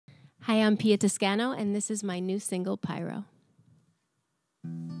Hi, I'm Pia Toscano, and this is my new single, Pyro.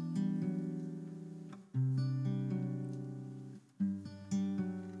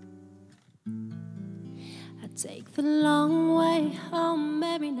 I take the long way home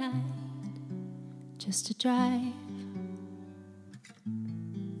every night just to drive.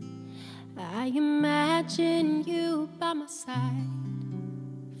 I imagine you by my side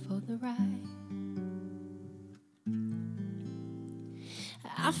for the ride.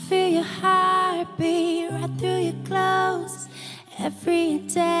 I feel your heartbeat right through your clothes, every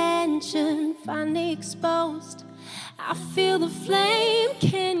intention finally exposed. I feel the flame,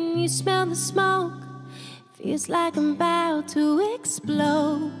 can you smell the smoke? Feels like I'm about to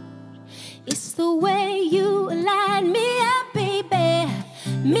explode. It's the way you light me up, baby.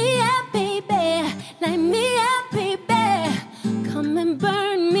 Me up, baby. Light me up, baby. Come and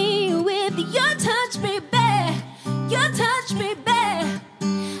burn me with your touch, baby. Your touch, baby.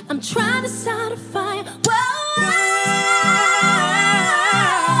 I'm trying to start a fire. Whoa,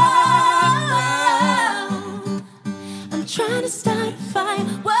 I'm trying to start a fire.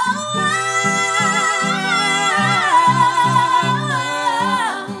 Whoa,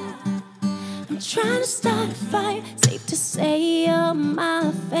 I'm trying to start a fire. Safe to say you're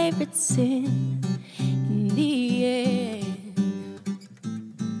my favorite sin in the end.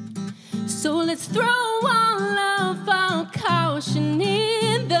 So let's throw all of our caution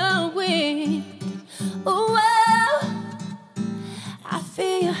in the wind. Oh, I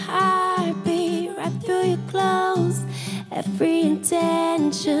feel your heartbeat right through your clothes, every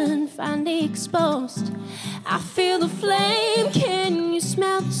intention finally exposed. I feel the flame, can you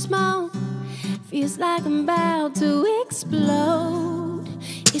smell the smoke? Feels like I'm about to explode.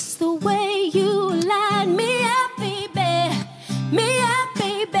 It's the way you light me up, baby. Me up,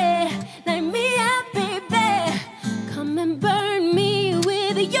 baby. Light me up, baby. Come and burn me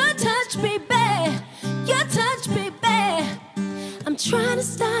with your touch, baby. Your touch, baby. I'm trying to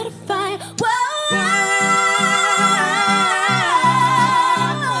start a fire. Whoa,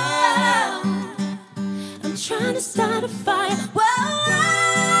 I'm trying to start a fire. Whoa,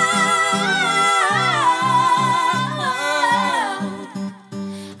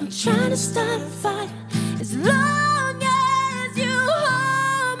 trying to start a fire. As long as you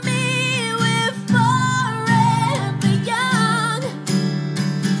hold me, we're forever young.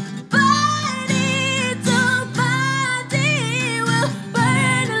 Body to body will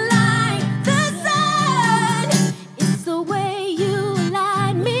burn like the sun. It's the way you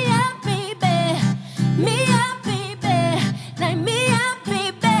light me up, baby. Me up, baby. Light me up,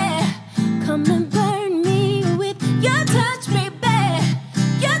 baby. Come and burn me with your touch, baby.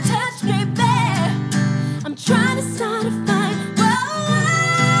 I'm trying to start a fire. Whoa,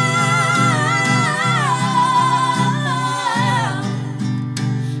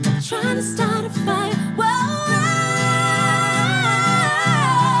 I'm trying to start a fire. Whoa,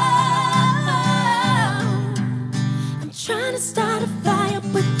 I'm trying to start a fire.